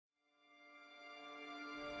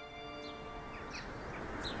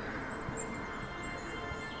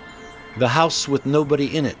The House with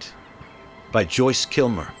Nobody in It by Joyce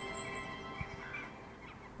Kilmer.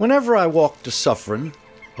 Whenever I walk to Suffern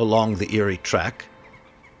along the Erie track,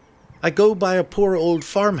 I go by a poor old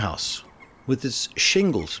farmhouse with its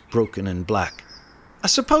shingles broken and black. I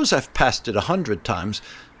suppose I've passed it 100 times,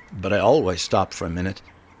 but I always stop for a minute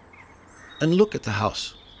and look at the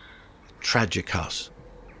house. Tragic house.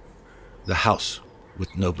 The house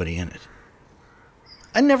with nobody in it.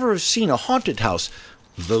 I never have seen a haunted house,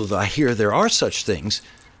 though I hear there are such things,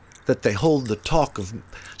 that they hold the talk of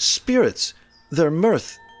spirits, their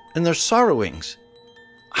mirth, and their sorrowings.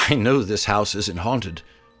 I know this house isn't haunted,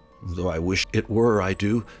 though I wish it were, I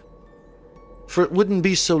do. For it wouldn't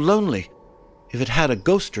be so lonely if it had a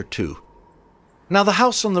ghost or two. Now the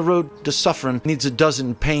house on the road to Suffern needs a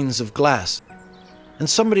dozen panes of glass, and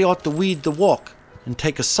somebody ought to weed the walk and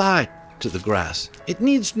take a side to the grass. It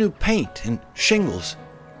needs new paint and shingles,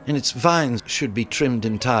 and its vines should be trimmed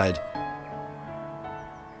and tied.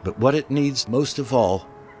 But what it needs most of all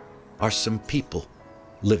are some people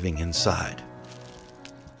living inside.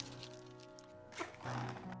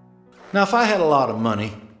 Now, if I had a lot of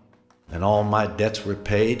money and all my debts were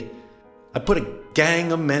paid, I'd put a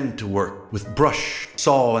gang of men to work with brush,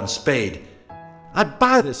 saw, and spade. I'd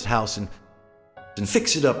buy this house and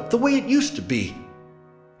fix it up the way it used to be.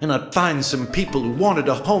 And I'd find some people who wanted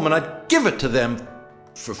a home, and I'd give it to them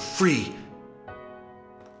for free.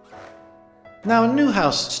 Now, a new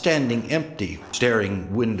house standing empty,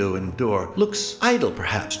 staring window and door, looks idle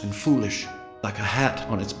perhaps and foolish, like a hat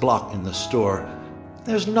on its block in the store.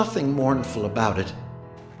 There's nothing mournful about it.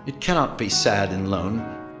 It cannot be sad and lone,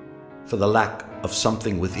 for the lack of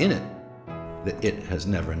something within it that it has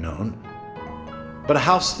never known. But a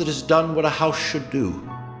house that has done what a house should do.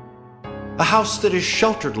 A house that has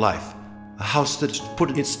sheltered life. A house that has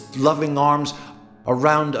put its loving arms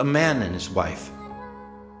around a man and his wife.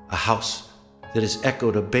 A house that has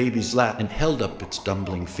echoed a baby's lap and held up its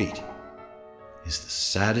dumbling feet is the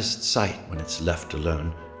saddest sight when it's left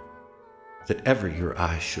alone that ever your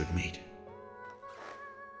eyes should meet.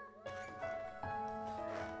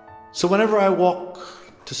 So whenever I walk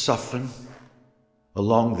to Suffern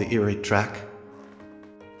along the Erie track,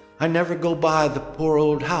 I never go by the poor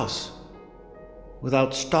old house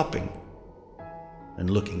without stopping and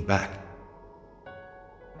looking back.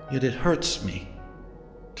 Yet it hurts me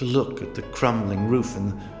to look at the crumbling roof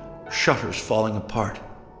and the shutters falling apart.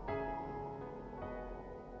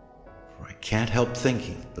 For I can't help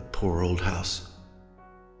thinking the poor old house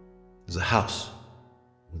is a house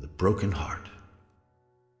with a broken heart.